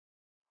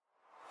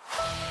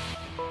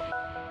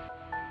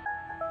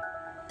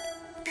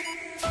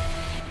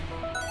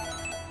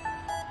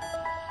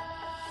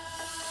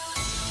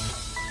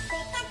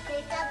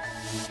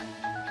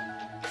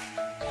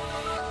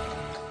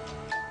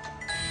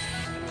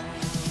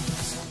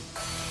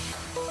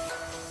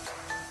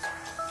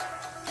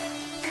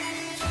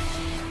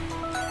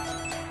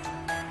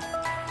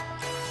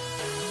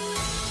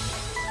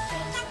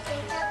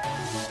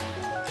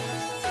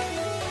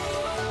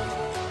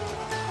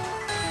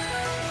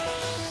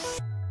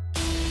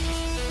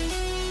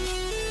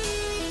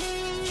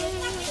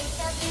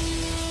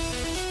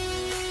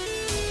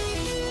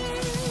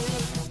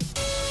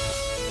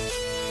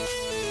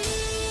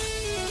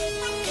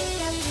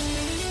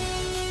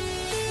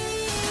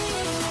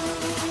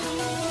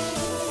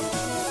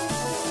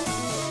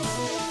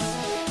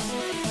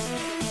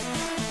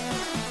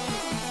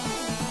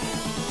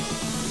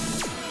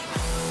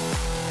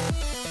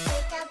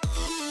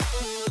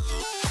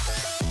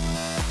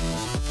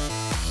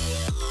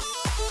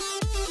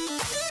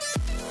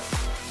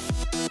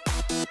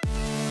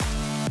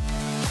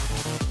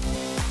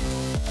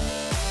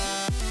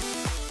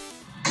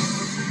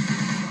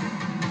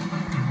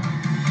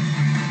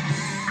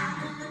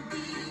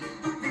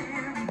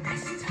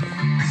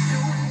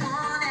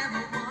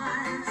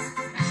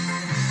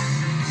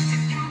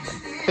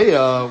Hey,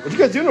 what you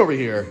guys doing over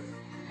here?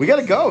 We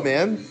gotta go,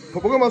 man.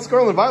 Pokemon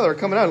Scarlet and Violet are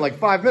coming out in like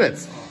 5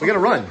 minutes. We gotta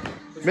run.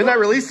 Midnight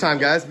release time,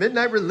 guys.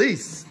 Midnight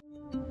release.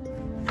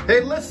 Hey,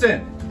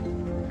 listen.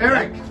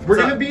 Eric, we're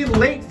gonna be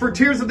late for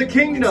Tears of the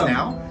Kingdom. It's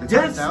now?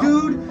 Yes, now?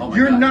 dude. Oh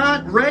You're God.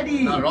 not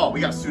ready. Not at all.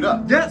 We gotta suit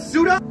up. Yeah,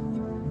 suit up.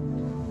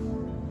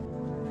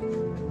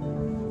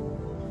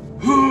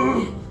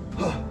 Oh,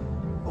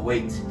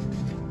 wait.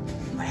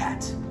 My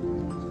hat.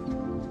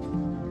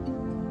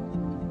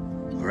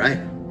 All right,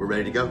 we're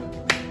ready to go.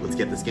 Let's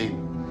get this game.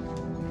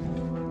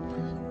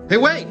 Hey,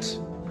 wait!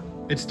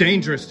 It's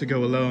dangerous to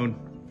go alone.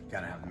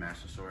 Gotta have the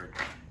Master Sword.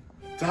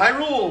 To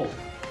Hyrule!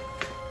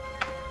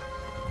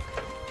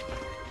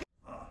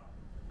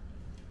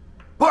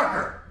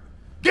 Parker,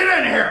 get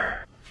in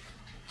here!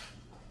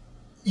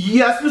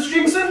 Yes, Mr.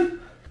 Jameson?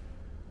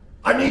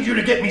 I need you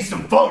to get me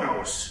some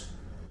photos.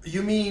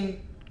 You mean...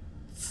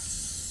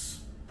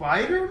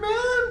 Spider-Man?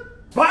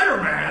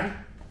 Spider-Man?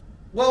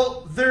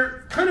 Well,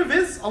 there kind of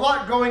is a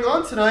lot going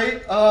on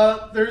tonight.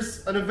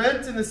 There's an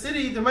event in the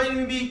city. There might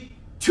even be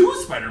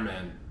 2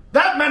 Spider-Men.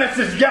 That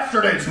menaces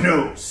yesterday's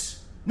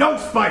news. No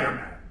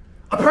Spider-Man.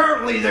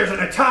 Apparently there's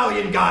an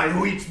Italian guy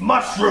who eats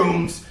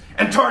mushrooms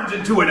and turns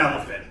into an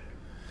elephant.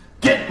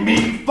 Get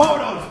me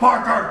photos,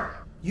 Parker!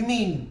 You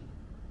mean...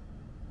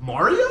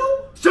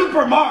 Mario?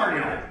 Super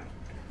Mario!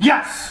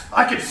 Yes,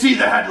 I can see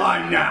the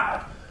headline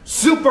now.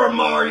 Super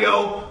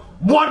Mario,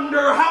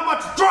 wonder how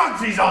much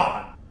drugs he's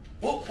on!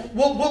 Well,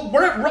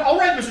 we're all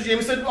right, Mr.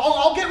 Jameson.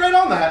 I'll get right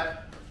on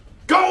that.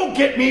 Go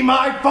get me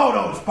my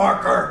photos,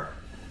 Parker!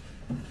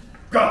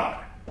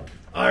 God,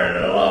 I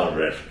love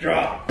this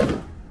job.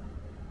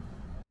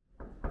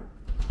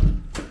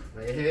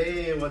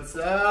 Hey, what's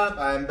up?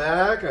 I'm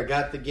back. I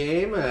got the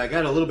game. I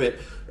got a little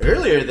bit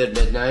earlier than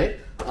midnight.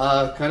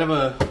 Kind of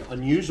a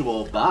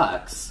unusual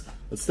box.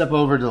 Let's step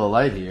over to the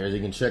light here.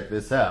 You can check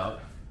this out.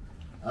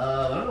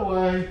 I don't know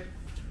why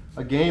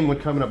a game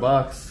would come in a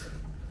box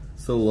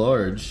so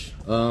large.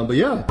 But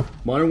yeah,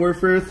 Modern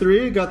Warfare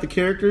 3, got the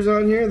characters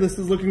on here. This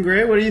is looking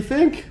great. What do you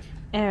think?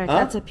 Eric,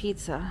 that's a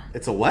pizza.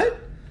 It's a what?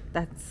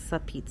 That's a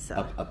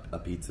pizza. A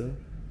pizza?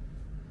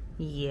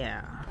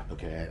 Yeah.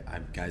 Okay,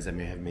 guys, I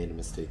may have made a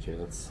mistake here.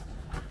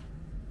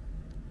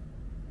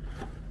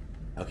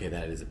 Okay,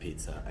 that is a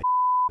pizza.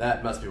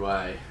 That must be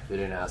why they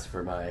didn't ask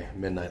for my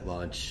midnight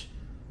launch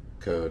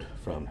code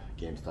from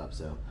GameStop.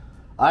 So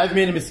I've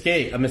made a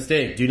mistake.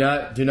 Do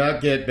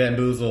not get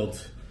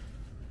bamboozled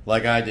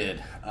like I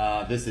did.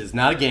 This is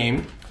not a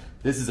game.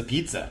 This is a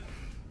pizza.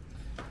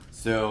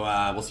 So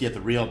we'll see you at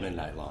the real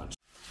midnight launch.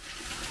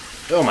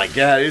 Oh my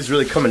God, it is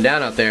really coming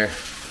down out there.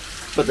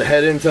 About to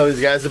head in and tell these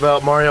guys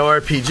about Mario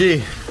RPG.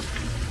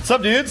 What's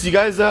up, dudes? You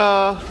guys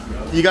ready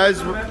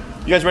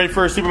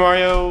for Super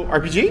Mario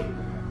RPG?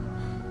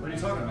 What are you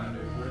talking about,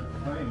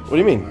 dude? What do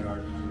you mean?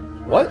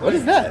 What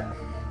is that?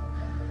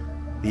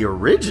 The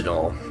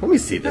original? Let me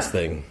see this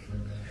thing.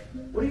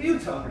 What are you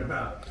talking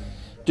about?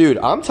 Dude,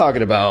 I'm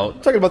talking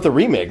about the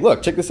remake.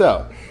 Look, check this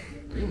out.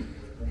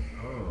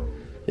 Oh.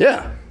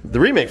 Yeah, the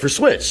remake for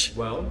Switch.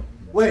 Well,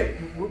 wait,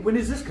 when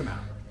does this come out?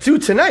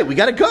 Dude, tonight, we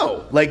gotta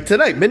go. Like,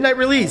 tonight, midnight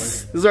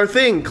release. This is our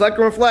thing. Collect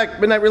and Reflect,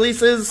 midnight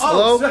releases.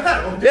 Hello? So,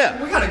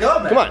 Yeah. We gotta go,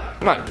 man.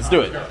 Come on, let's do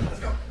it. Let's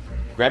go.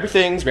 Grab your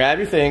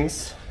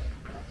things.